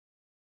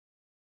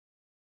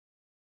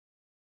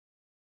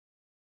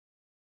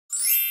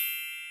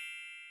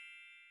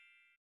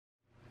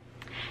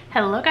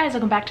Hello guys,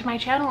 welcome back to my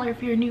channel, or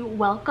if you're new,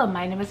 welcome.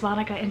 My name is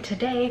Monica and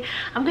today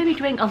I'm going to be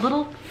doing a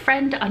little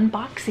friend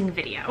unboxing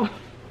video.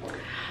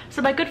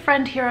 So my good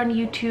friend here on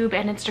YouTube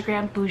and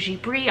Instagram,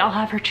 BougieBrie, I'll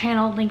have her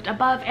channel linked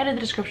above and in the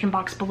description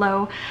box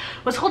below,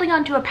 was holding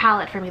on to a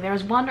palette for me. There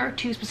was one or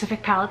two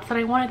specific palettes that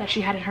I wanted that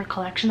she had in her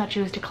collection that she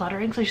was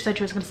decluttering, so she said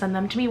she was going to send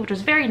them to me, which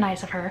was very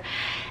nice of her.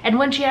 And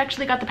when she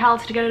actually got the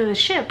palettes together to the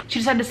ship, she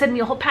decided to send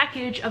me a whole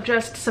package of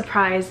just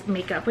surprise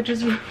makeup, which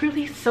is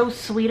really so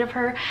sweet of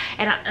her.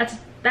 And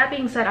that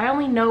being said, I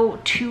only know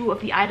 2 of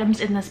the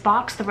items in this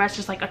box. The rest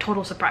is like a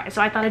total surprise.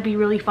 So I thought it'd be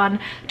really fun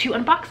to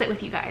unbox it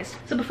with you guys.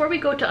 So before we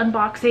go to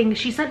unboxing,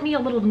 she sent me a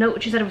little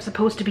note. She said it was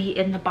supposed to be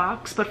in the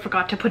box, but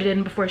forgot to put it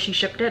in before she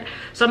shipped it.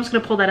 So I'm just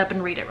gonna pull that up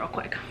and read it real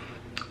quick.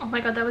 Oh my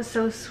God, that was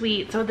so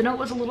sweet. So the note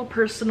was a little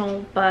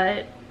personal,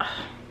 but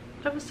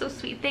that was so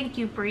sweet. Thank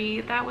you,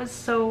 Brie. That was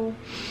so,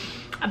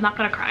 I'm not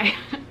gonna cry.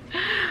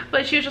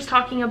 But she was just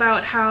talking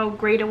about how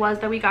great it was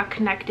that we got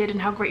connected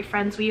and how great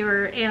friends we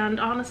were. And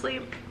honestly,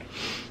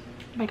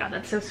 oh my God,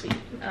 that's so sweet.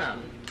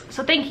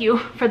 So thank you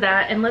for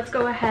that, and let's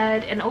go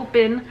ahead and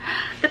open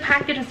the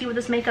package and see what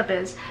this makeup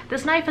is.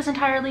 This knife is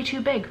entirely too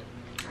big.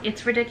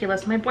 It's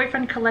ridiculous. My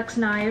boyfriend collects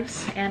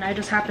knives and I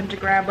just happened to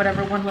grab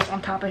whatever one was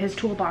on top of his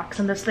toolbox,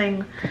 and this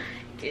thing,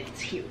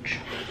 it's huge.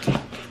 So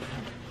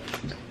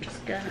I'm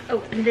just gonna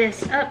open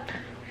this up.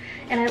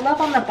 And I love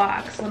on the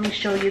box, let me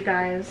show you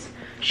guys,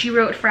 she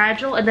wrote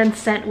fragile and then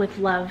sent with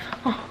love.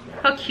 Oh,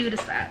 how cute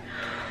is that?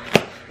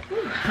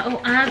 Oh,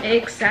 I'm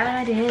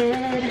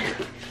excited.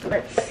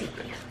 Let's see.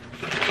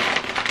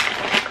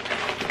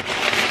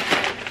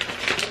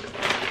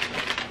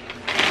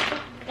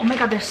 Oh my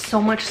God, there's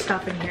so much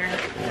stuff in here.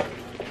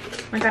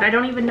 Oh my God, I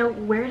don't even know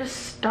where to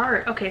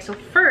start. Okay, so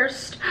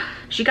first,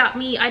 she got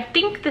me, I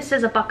think this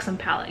is a Buxom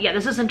palette. Yeah,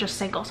 this isn't just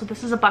single, so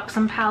this is a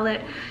Buxom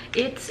palette.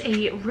 It's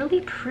a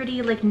really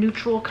pretty, like,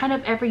 neutral, kind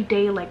of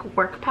everyday, like,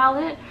 work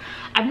palette.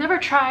 I've never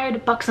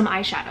tried Buxom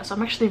eyeshadow, so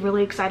I'm actually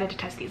really excited to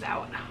test these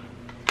out.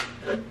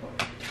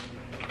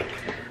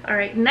 All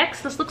right,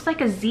 next, this looks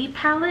like a Z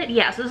palette.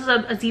 Yeah, so this is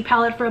a Z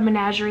palette for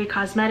Menagerie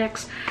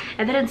Cosmetics.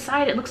 And then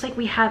inside it looks like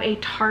we have a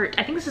Tarte.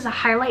 I think this is a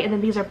highlight, and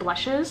then these are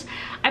blushes.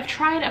 I've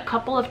tried a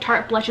couple of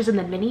Tarte blushes in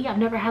the mini. I've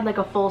never had like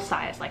a full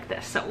size like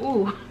this. So,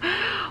 ooh,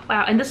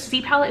 wow. And this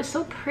Z palette is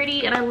so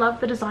pretty, and I love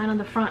the design on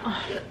the front.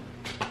 Oh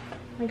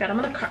my God, I'm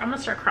gonna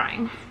start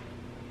crying.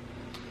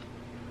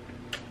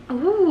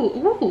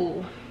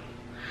 Ooh.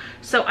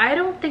 So I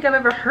don't think I've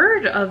ever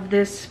heard of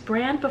this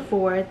brand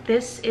before.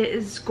 This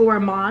is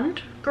Gourmand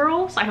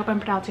Girls. I hope I'm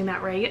pronouncing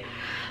that right.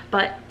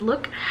 But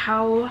look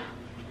how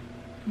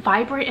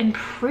vibrant and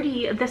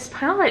pretty this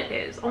palette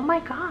is. Oh my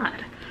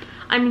God.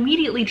 I'm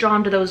immediately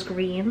drawn to those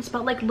greens,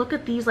 but like look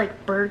at these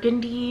like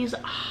burgundies.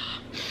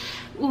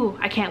 Oh. Ooh,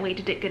 I can't wait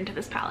to dig into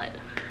this palette.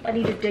 I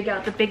need to dig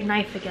out the big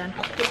knife again.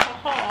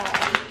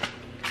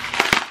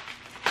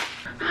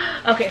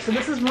 Okay, so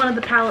this is one of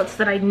the palettes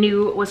that I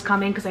knew was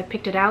coming because I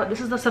picked it out.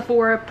 This is the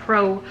Sephora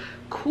Pro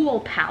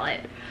Cool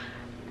palette.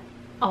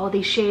 All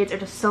these shades are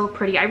just so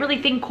pretty. I really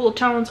think cool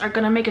tones are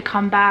gonna make a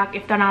comeback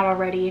if they're not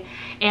already.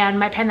 And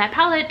my Pen That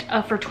palette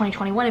for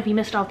 2021, if you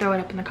missed, I'll throw it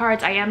up in the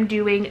cards. I am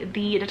doing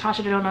the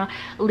Natasha Denona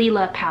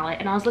Lila palette,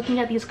 and I was looking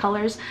at these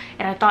colors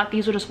and I thought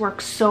these would just work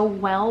so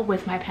well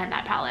with my Pen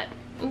That palette.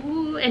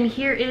 Ooh, and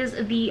here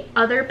is the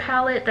other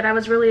palette that I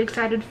was really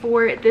excited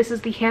for. This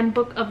is the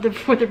Handbook of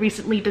for the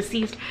Recently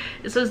Deceased.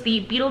 This is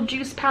the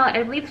Beetlejuice palette.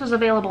 I believe this was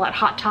available at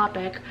Hot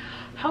Topic.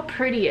 How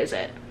pretty is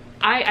it?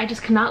 I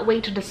just cannot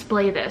wait to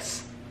display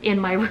this in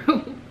my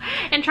room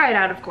and try it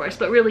out, of course,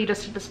 but really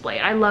just to display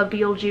it. I love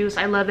Beetlejuice.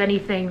 I love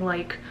anything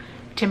like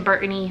Tim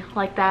Burton-y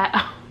like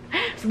that.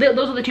 So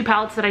those are the 2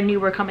 palettes that I knew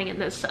were coming in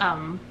this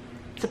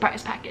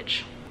surprise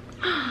package.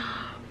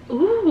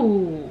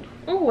 Ooh.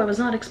 Oh, I was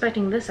not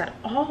expecting this at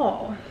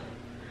all.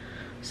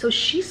 So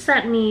she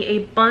sent me a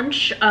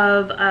bunch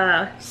of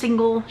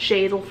single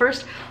shades. Well,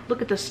 first,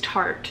 look at this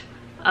Tarte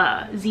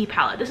Z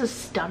palette. This is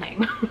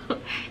stunning.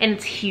 And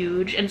it's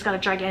huge, and it's got a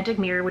gigantic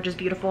mirror, which is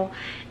beautiful.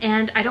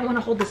 And I don't want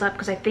to hold this up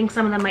because I think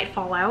some of them might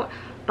fall out,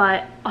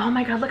 but oh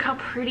my God, look how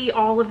pretty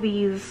all of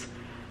these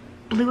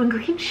blue and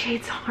green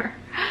shades are.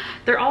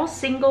 They're all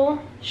single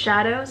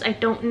shadows. I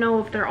don't know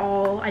if they're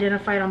all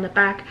identified on the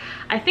back.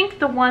 I think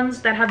the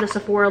ones that have the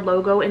Sephora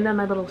logo in them,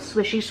 my little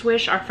swishy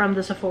swish, are from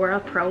the Sephora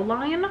Pro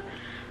line.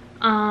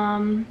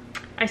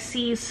 I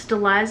see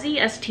Stilazzi,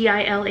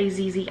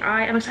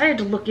 S-T-I-L-A-Z-Z-I. I'm excited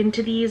to look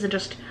into these and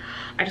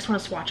I just want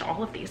to swatch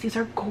all of these. These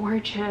are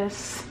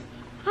gorgeous.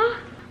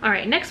 All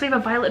right, next we have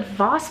a Violet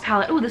Voss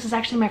palette. Oh, this is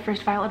actually my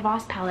first Violet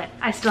Voss palette.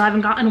 I still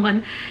haven't gotten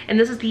one. And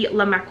this is the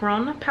Le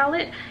Macron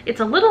palette.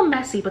 It's a little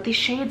messy, but these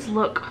shades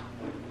look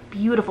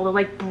beautiful. They're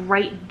like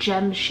bright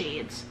gem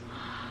shades.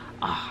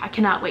 Oh, I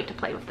cannot wait to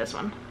play with this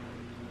one.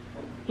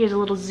 Here's a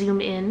little zoom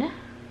in.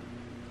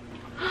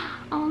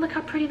 Oh, look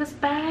how pretty this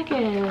bag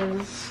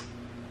is.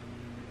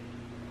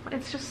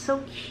 It's just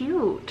so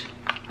cute.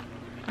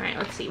 All right,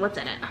 let's see what's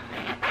in it.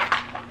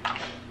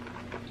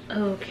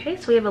 Okay,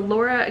 so we have a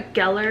Laura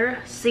Geller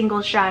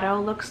single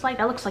shadow.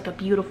 That looks like a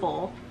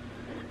beautiful,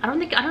 I don't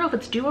know if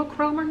it's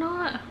duochrome or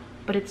not.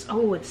 but it's,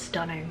 oh, it's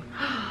stunning.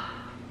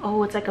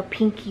 Oh, it's like a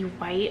pinky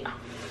white.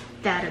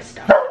 That is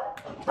stunning.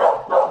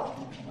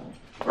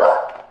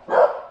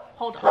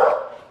 Hold on.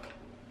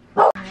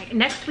 All right,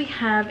 next we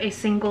have a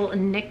single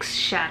NYX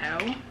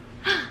shadow.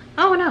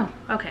 Oh no,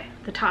 okay,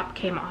 the top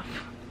came off.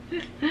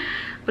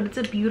 But it's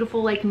a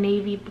beautiful like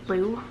navy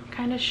blue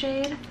kind of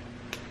shade.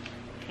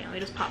 Okay, let me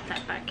just pop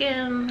that back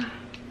in.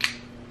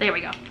 There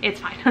we go, it's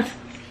fine.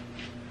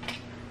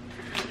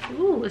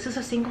 Ooh, is this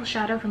a single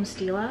shadow from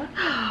Stila?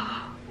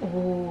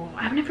 Oh,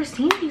 I've never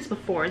seen these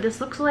before.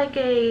 This looks like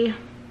a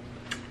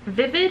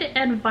vivid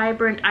and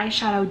vibrant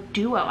eyeshadow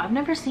duo. I've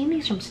never seen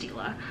these from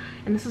Stila.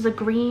 And this is a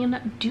green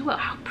duo.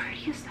 How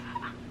pretty is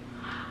that?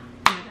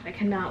 Oh my god, I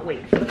cannot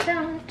wait for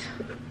that.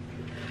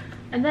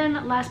 And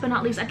then last but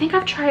not least, I think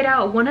I've tried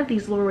out one of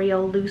these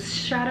L'Oreal loose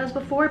shadows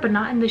before, but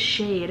not in this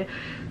shade.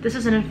 This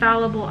is an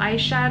infallible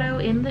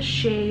eyeshadow in the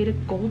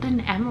shade Golden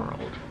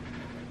Emerald.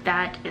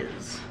 That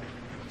is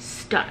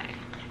stunning.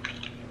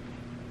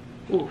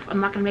 Ooh, I'm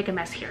not gonna make a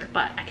mess here,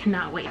 but I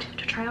cannot wait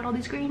to try out all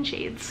these green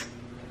shades.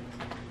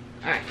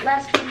 All right,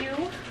 last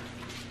few.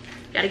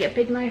 Gotta get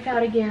big knife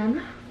out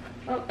again.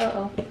 Oh,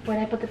 uh-oh, where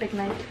did I put the big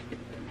knife?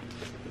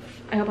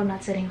 I hope I'm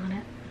not sitting on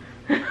it.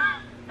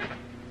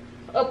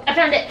 Oh, I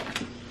found it.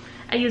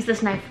 I used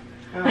this knife.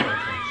 Oh,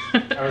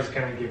 okay. I was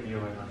gonna give you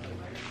another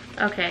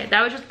knife. Okay,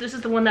 that was just, this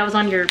is the one that was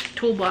on your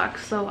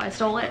toolbox, so I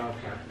stole it.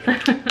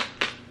 Okay.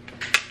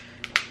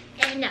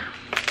 And now.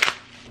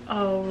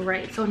 All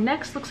right, so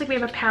next looks like we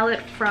have a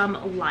palette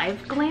from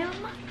Live Glam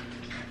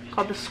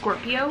called the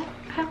Scorpio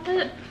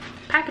palette.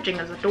 Packaging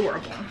is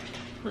adorable.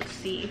 Let's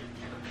see.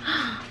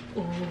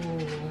 Ooh,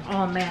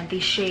 oh man,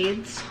 these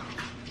shades.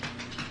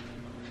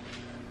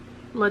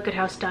 Look at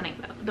how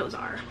stunning those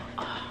are.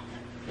 Oh,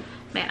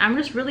 man, I'm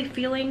just really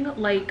feeling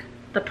like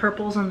the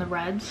purples and the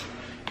reds.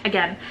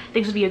 Again, I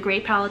think this would be a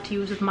great palette to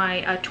use with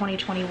my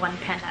 2021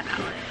 Penna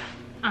palette.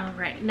 All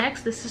right,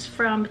 next, this is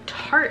from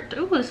Tarte.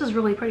 Ooh, this is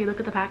really pretty. Look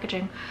at the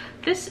packaging.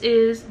 This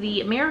is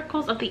the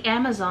Miracles of the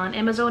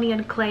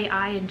Amazonian Clay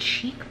Eye and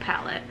Cheek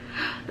palette.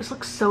 This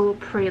looks so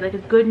pretty, like a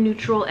good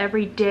neutral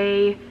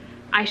everyday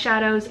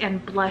eyeshadows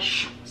and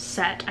blush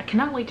set. I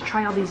cannot wait to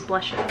try all these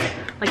blushes,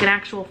 like an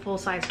actual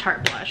full-size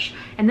Tarte blush.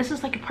 And this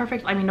is like a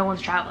perfect, I mean, no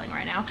one's traveling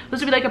right now. This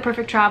would be like a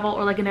perfect travel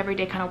or like an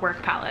everyday kind of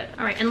work palette.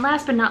 All right, and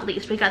last but not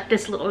least, we got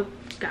this little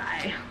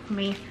guy. Let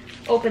me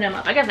open him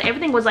up. I guess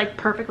everything was like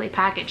perfectly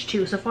packaged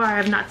too. So far,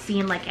 I've not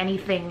seen like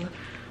anything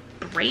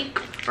break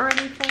or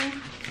anything.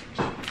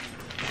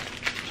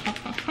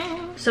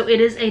 So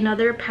it is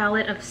another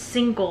palette of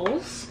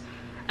singles.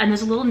 And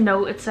there's a little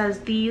note. It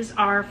says these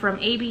are from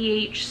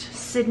ABH,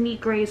 Sydney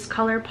Grace,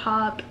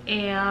 ColourPop,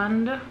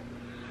 and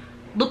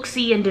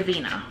Luxie and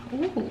Divina.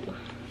 Ooh.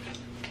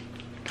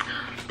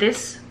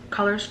 This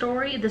color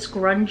story, this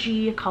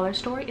grungy color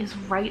story is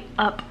right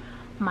up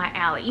my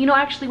alley. You know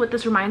actually what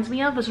this reminds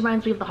me of? This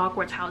reminds me of the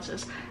Hogwarts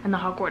houses and the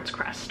Hogwarts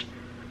crest.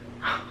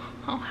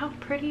 Oh, how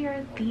pretty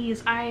are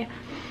these?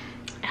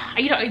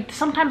 You know,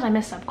 sometimes I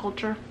miss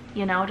subculture,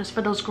 you know, just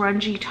for those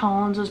grungy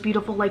tones, those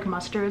beautiful like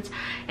mustards.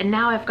 And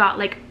now I've got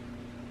like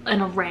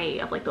an array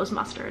of like those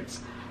mustards.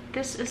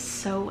 This is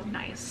so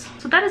nice.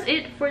 So that is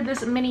it for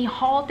this mini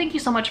haul. Thank you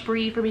so much,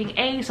 Brie, for being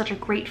A, such a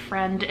great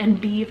friend, and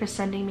B, for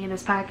sending me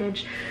this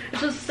package.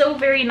 This was so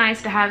very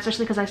nice to have,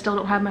 especially because I still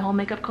don't have my whole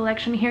makeup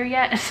collection here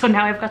yet. So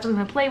now I've got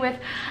something to play with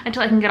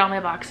until I can get all my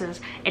boxes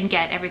and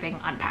get everything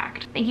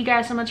unpacked. Thank you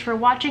guys so much for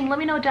watching. Let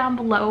me know down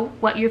below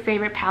what your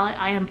favorite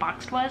palette I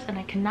unboxed was, and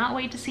I cannot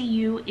wait to see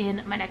you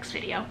in my next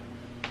video.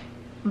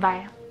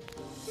 Bye.